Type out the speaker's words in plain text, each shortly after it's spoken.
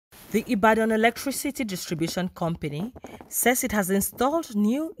The Ibadan Electricity Distribution Company says it has installed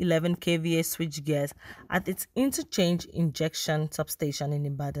new 11 kVA switchgears at its Interchange Injection Sub-station in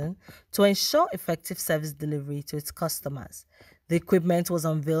Ibadan to ensure effective service delivery to its customers. The equipment was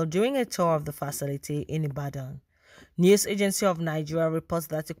unveiled during a tour of the facility in Ibadan. News Agency of Nigeria reports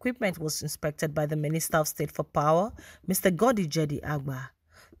that equipment was inspected by the Minister of State for Power, Mr. Jedy-Agba.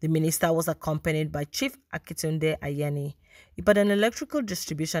 The minister was accompanied by Chief Akitunde Ayeni, Ibadan Electrical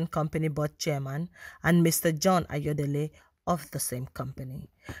Distribution Company Board Chairman, and Mr. John Ayodele of the same company.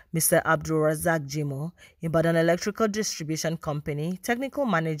 Mr. Abdul Razak Jimo, Ibadan Electrical Distribution Company Technical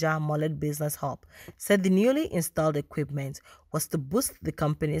Manager, Mullet Business Hub, said the newly installed equipment was to boost the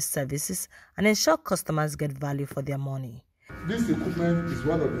company's services and ensure customers get value for their money. This equipment is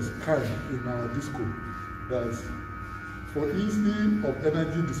one of its kind in our disco. That's for easing of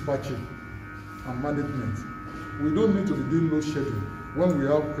energy dispatching and management. We don't need to be doing load shedding when we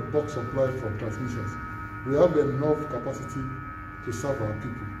have a bulk supply from transmissions. We have enough capacity to serve our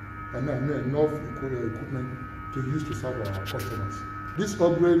people and enough equipment to use to serve our customers. This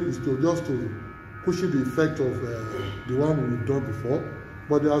upgrade is just to push the effect of the one we've done before,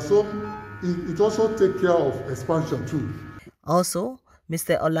 but there are it also takes care of expansion too. Also,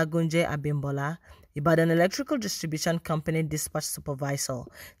 Mr. Olagunje Abimbola, Ibadan Electrical Distribution Company Dispatch Supervisor,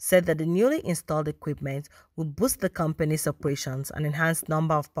 said that the newly installed equipment will boost the company's operations and enhance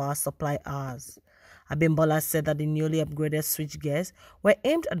number of power supply hours. Abimbola said that the newly upgraded switchgears were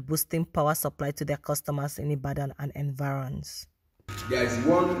aimed at boosting power supply to their customers in Ibadan and environs. There is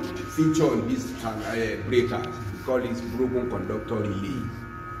one feature on these breakers, we call it broken conductor relay.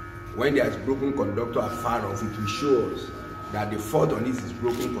 When there is broken conductor far off, it will show us that the fault on this is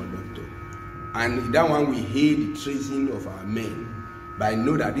broken conductor. And that one we hear the tracing of our men, but I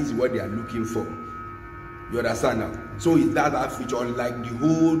know that this is what they are looking for. You understand now? So it's that feature, unlike the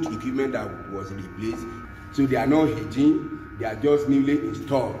old equipment that was replaced. So they are not hedging, they are just newly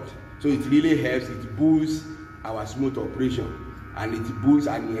installed. So it really helps, it boosts our smooth operation, and it boosts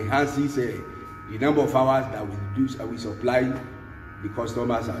and enhances the number of hours that we supply the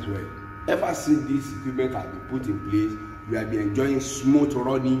customers as well. Ever since this equipment has been put in place, we have been enjoying smooth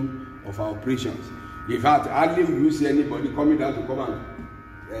running of our operations. In fact, hardly will you see anybody coming down to come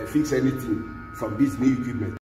and fix anything from this new equipment.